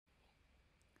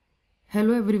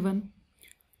Hello everyone.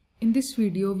 In this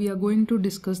video we are going to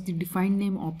discuss the define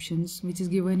name options which is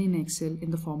given in Excel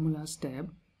in the formulas tab,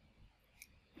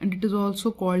 and it is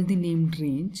also called the named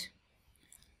range.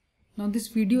 Now this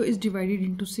video is divided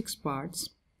into 6 parts.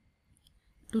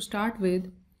 To start with,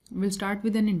 we'll start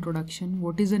with an introduction.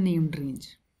 What is a named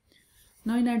range?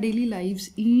 Now in our daily lives,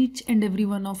 each and every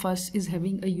one of us is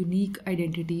having a unique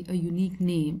identity, a unique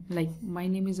name. Like my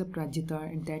name is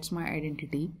Aprajita and that's my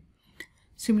identity.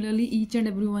 Similarly, each and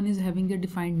everyone is having their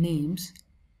defined names,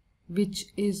 which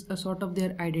is a sort of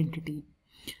their identity.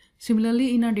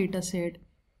 Similarly, in our data set,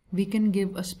 we can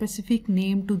give a specific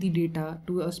name to the data,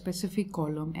 to a specific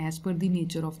column as per the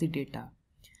nature of the data.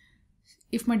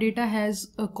 If my data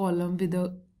has a column with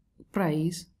a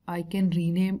price, I can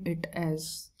rename it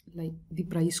as like the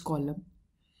price column.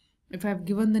 If I have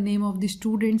given the name of the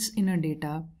students in a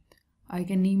data, I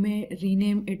can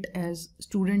rename it as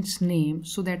student's name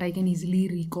so that I can easily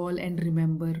recall and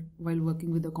remember while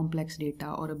working with a complex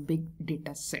data or a big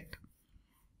data set.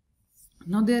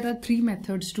 Now there are 3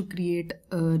 methods to create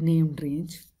a named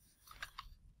range.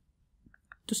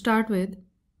 To start with,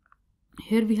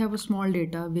 here we have a small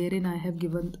data wherein I have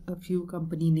given a few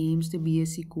company names, the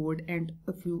BSc code and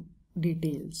a few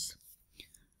details.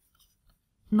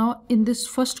 Now in this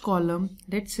first column,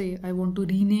 let's say I want to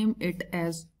rename it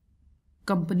as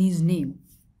company's name.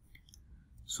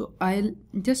 So I'll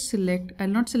not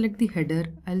select the header,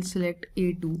 I'll select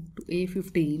A2 to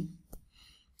A15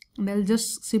 and I'll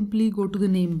just simply go to the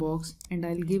name box and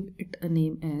I'll give it a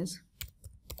name as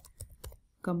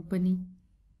company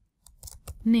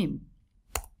name.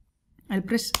 I'll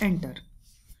press enter.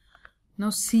 Now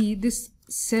see, this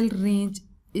cell range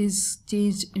is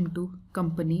changed into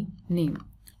company name.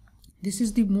 This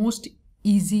is the most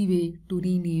easy way to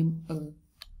rename a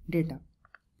data.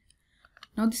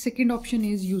 Now the second option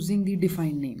is using the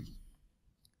define name.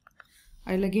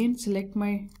 I'll again select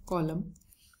my column.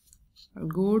 I'll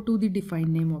go to the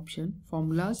define name option,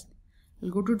 formulas. I'll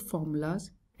go to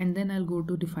formulas and then I'll go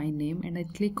to define name and I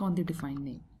click on the define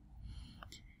name.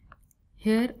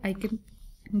 Here I can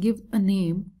give a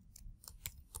name.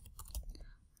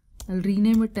 I'll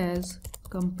rename it as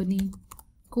company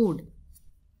code.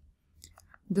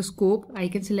 The scope, I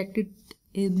can select it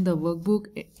in the workbook.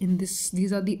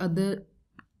 These are the other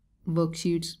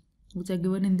worksheets which are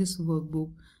given in this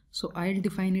workbook, so I'll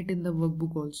define it in the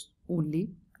workbook also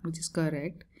only, which is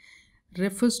correct.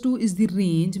 Refers to is the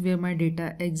range where my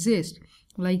data exists.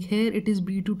 Like here it is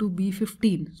B2 to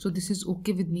B15, so this is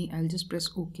okay with me. I'll just press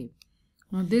OK.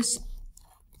 Now this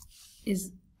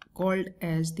is called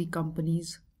as the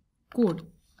company's code.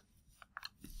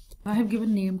 I have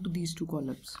given name to these 2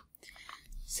 columns.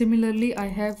 Similarly, I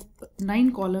have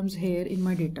 9 columns here in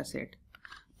my data set.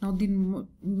 Now you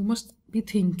must be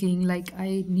thinking like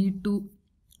I need to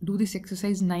do this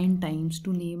exercise 9 times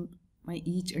to name my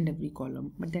each and every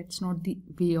column, but that's not the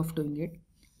way of doing it.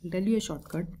 I'll tell you a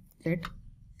shortcut.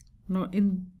 Now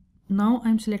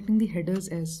I'm selecting the headers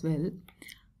as well.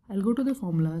 I'll go to the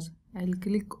formulas. I'll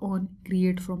click on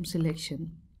create from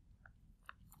selection.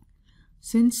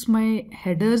 Since my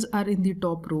headers are in the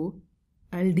top row,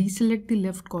 I'll deselect the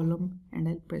left column and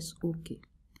I'll press OK.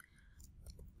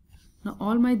 Now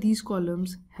all these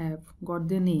columns have got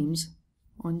their names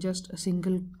on just a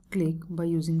single click by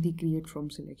using the create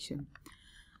from selection.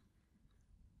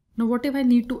 Now what if I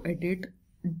need to edit,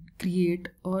 create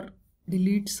or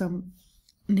delete some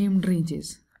named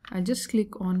ranges? I'll just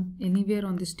click on anywhere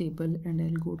on this table and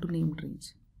I'll go to named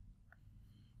range.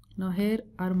 Now here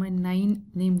are my 9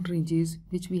 named ranges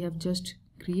which we have just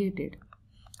created.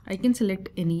 I can select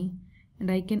any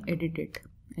and I can edit it.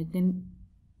 I can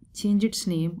change its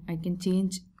name. I can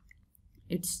change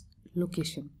its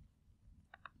location.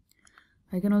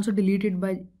 I can also delete it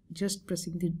by just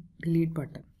pressing the delete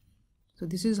button. So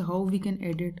this is how we can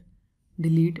edit,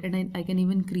 delete, and I can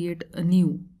even create a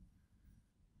new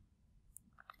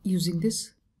using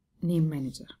this name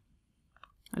manager.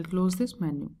 I'll close this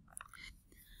menu.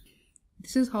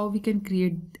 This is how we can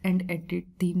create and edit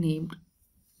the named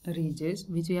ranges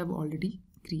which we have already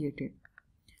created.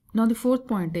 Now the 4th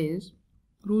point is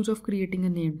rules of creating a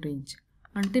named range.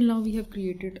 Until now we have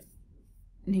created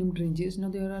named ranges. Now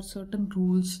there are certain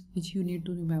rules which you need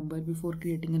to remember before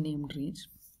creating a named range.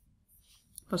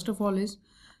 First of all is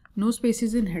no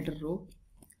spaces in header row.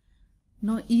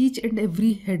 Now each and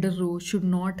every header row should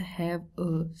not have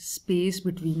a space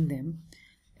between them,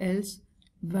 else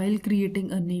while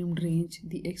creating a named range,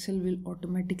 the Excel will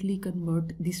automatically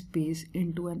convert the space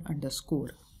into an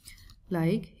underscore.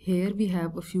 Like here we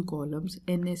have a few columns,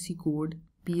 NSE code,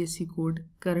 PSC code,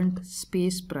 current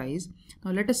space price. Now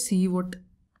let us see what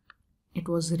it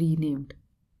was renamed.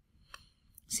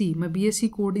 See, my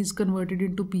BSC code is converted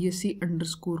into PSC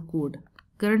underscore code.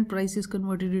 Current price is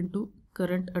converted into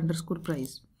current underscore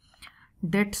price.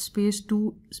 Debt space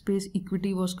 2 space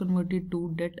equity was converted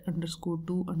to debt underscore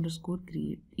 2 underscore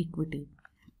create equity.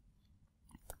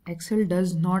 Excel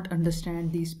does not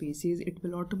understand these spaces. It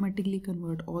will automatically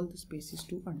convert all the spaces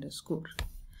to underscore.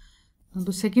 Now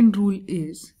the second rule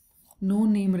is no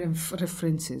name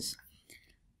references.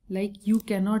 Like you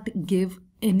cannot give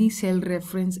any cell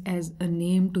reference as a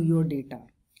name to your data.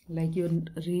 Like your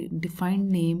defined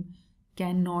name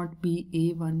cannot be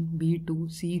A1, B2,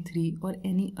 C3 or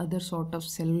any other sort of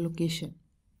cell location.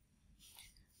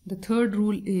 The third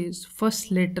rule is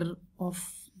first letter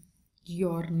of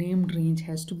your named range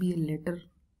has to be a letter,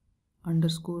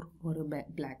 underscore or a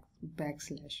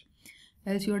backslash,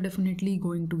 else you are definitely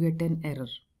going to get an error.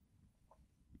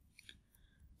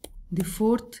 The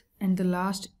fourth and the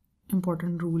last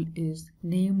important rule is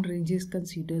named ranges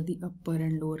consider the upper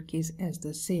and lower case as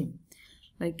the same.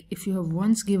 Like if you have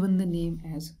once given the name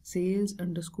as sales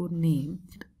underscore name,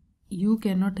 you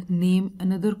cannot name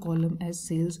another column as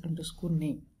sales underscore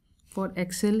name. For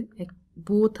Excel,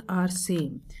 both are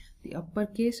same. The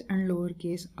uppercase and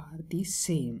lowercase are the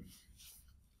same.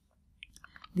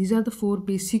 These are the 4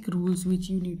 basic rules which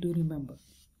you need to remember.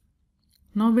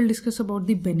 Now we'll discuss about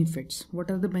the benefits. What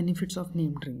are the benefits of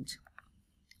named range?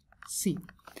 See,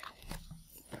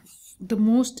 the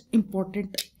most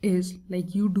important is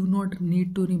like you do not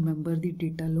need to remember the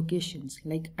data locations.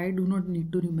 Like I do not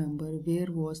need to remember where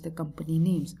was the company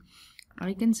names.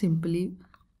 I can simply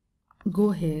go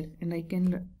here and I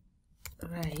can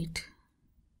write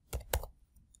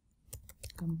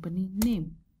company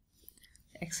name.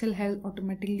 Excel has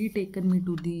automatically taken me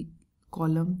to the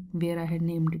column where I had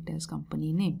named it as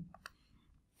company name.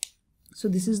 So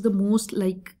this is the most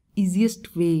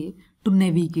easiest way to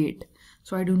navigate.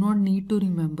 So I do not need to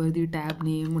remember the tab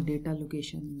name or data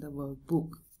location in the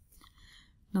workbook.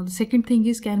 Now the second thing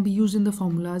is can be used in the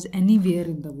formulas anywhere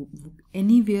in the workbook.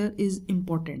 Anywhere is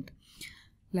important.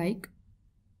 Like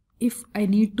if I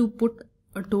need to put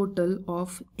a total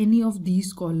of any of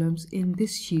these columns in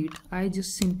this sheet, I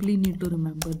just simply need to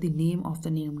remember the name of the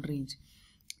named range.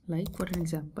 Like for an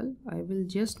example, I will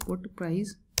just put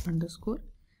price underscore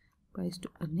price to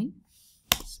earning,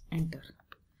 enter.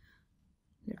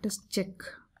 Let us check.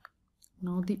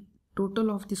 Now the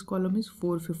total of this column is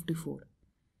 454,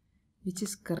 which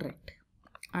is correct.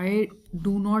 I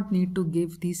do not need to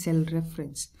give the cell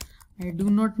reference. I do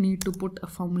not need to put a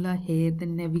formula here,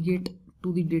 then navigate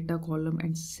to the data column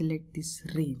and select this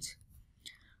range.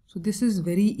 So this is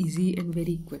very easy and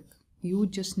very quick. You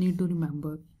just need to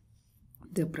remember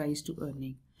the price to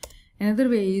earning. Another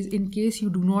way is in case you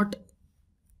do not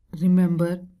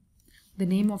remember the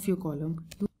name of your column,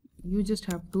 you just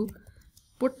have to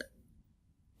put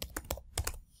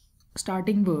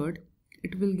starting word.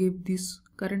 It will give this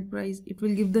current price. It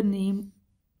will give the name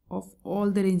of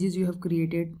all the ranges you have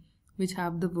created which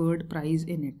have the word price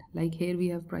in it. Like here we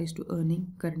have price to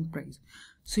earning, current price.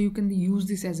 So you can use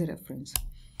this as a reference.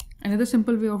 Another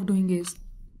simple way of doing is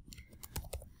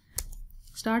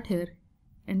start here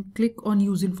and click on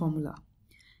use in formula.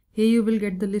 Here you will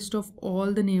get the list of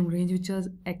all the name range which are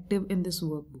active in this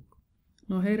workbook.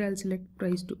 Now here I'll select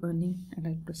price to earning and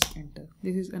I'll press enter.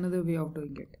 This is another way of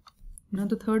doing it. Now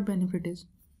the third benefit is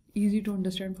easy to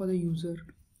understand for the user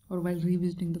or while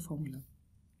revisiting the formula.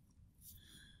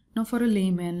 Now for a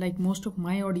layman, like most of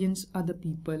my audience are the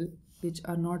people which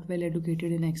are not well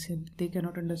educated in Excel. They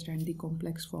cannot understand the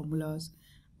complex formulas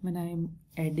when I am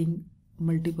adding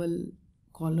multiple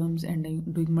columns and I'm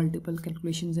doing multiple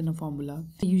calculations in a formula.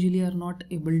 They usually are not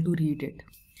able to read it.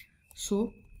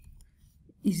 So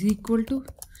is equal to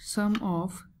sum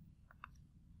of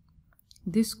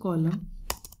this column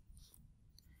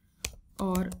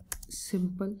or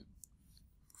simple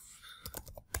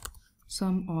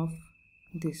sum of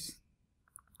this.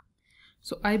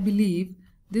 So I believe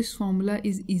this formula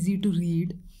is easy to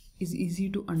read, is easy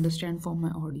to understand for my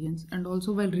audience, and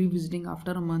also while revisiting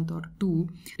after a month or two,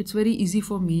 it's very easy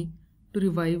for me to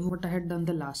revive what I had done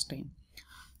the last time.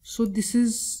 So this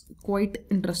is quite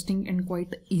interesting and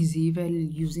quite easy while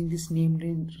using this named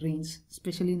range,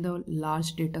 especially in the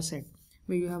large data set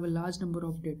where you have a large number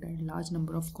of data and large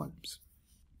number of columns.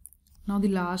 Now the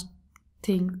last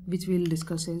thing which we'll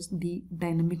discuss is the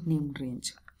dynamic named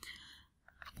range.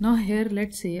 Now here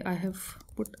let's say I have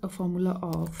put a formula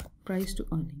of price to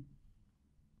earning,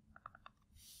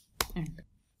 enter.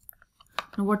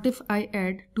 Now what if I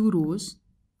add 2 rows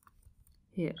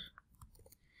here?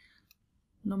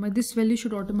 Now this value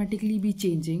should automatically be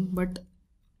changing, but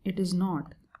it is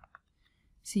not.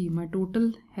 See, my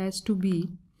total has to be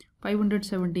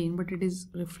 517, but it is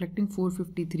reflecting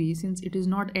 453 since it is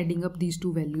not adding up these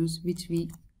two values which we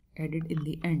added in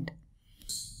the end.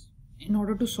 In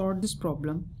order to sort this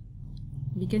problem,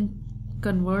 we can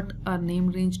convert our name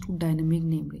range to dynamic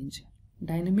name range.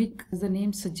 Dynamic, as the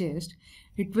name suggests,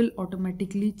 it will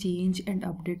automatically change and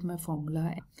update my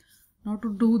formula. Now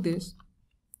to do this,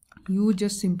 you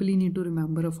just simply need to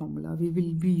remember a formula. We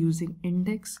will be using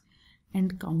index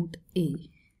and count A.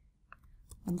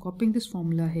 I'm copying this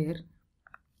formula here.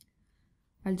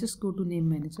 I'll just go to name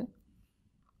manager.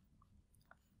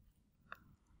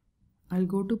 I'll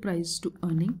go to price to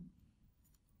earning.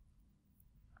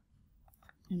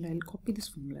 And I'll copy this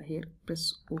formula here,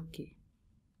 press OK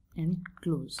and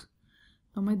close.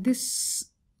 Now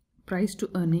this price to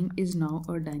earning is now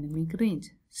a dynamic range.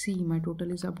 See, my total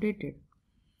is updated.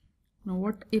 Now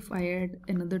what if I add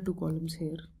another two columns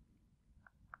here?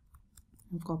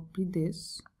 I'll copy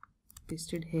this,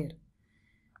 paste it here.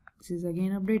 This is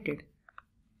again updated.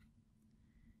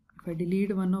 If I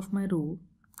delete one of my row,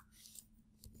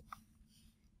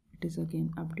 it is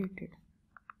again updated.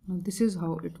 Now this is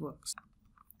how it works.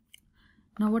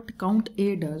 Now what count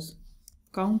A does,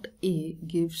 count A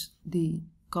gives the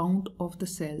count of the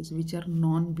cells which are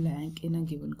non-blank in a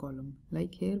given column.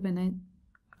 Like here, when I'm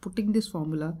putting this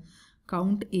formula,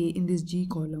 count A in this G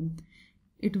column,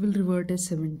 it will revert as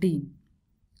 17.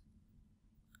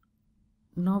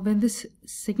 Now when this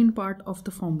second part of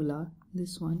the formula,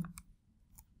 this one,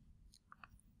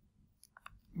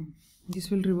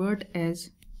 this will revert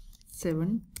as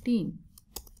 17.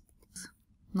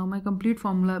 Now my complete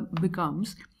formula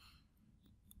becomes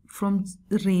from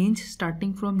the range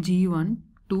starting from G1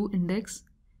 to index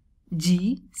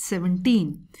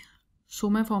G17. So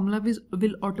my formula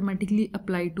will automatically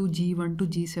apply to G1 to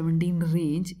G17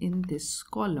 range in this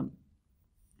column.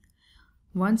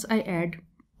 Once I add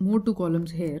more two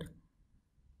columns here,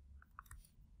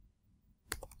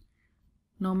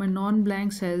 now my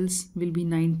non-blank cells will be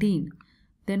 19.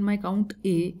 Then my count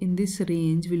A in this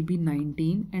range will be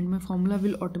 19 and my formula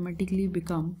will automatically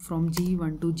become from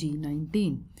G1 to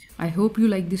G19. I hope you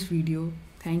like this video.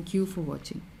 Thank you for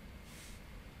watching.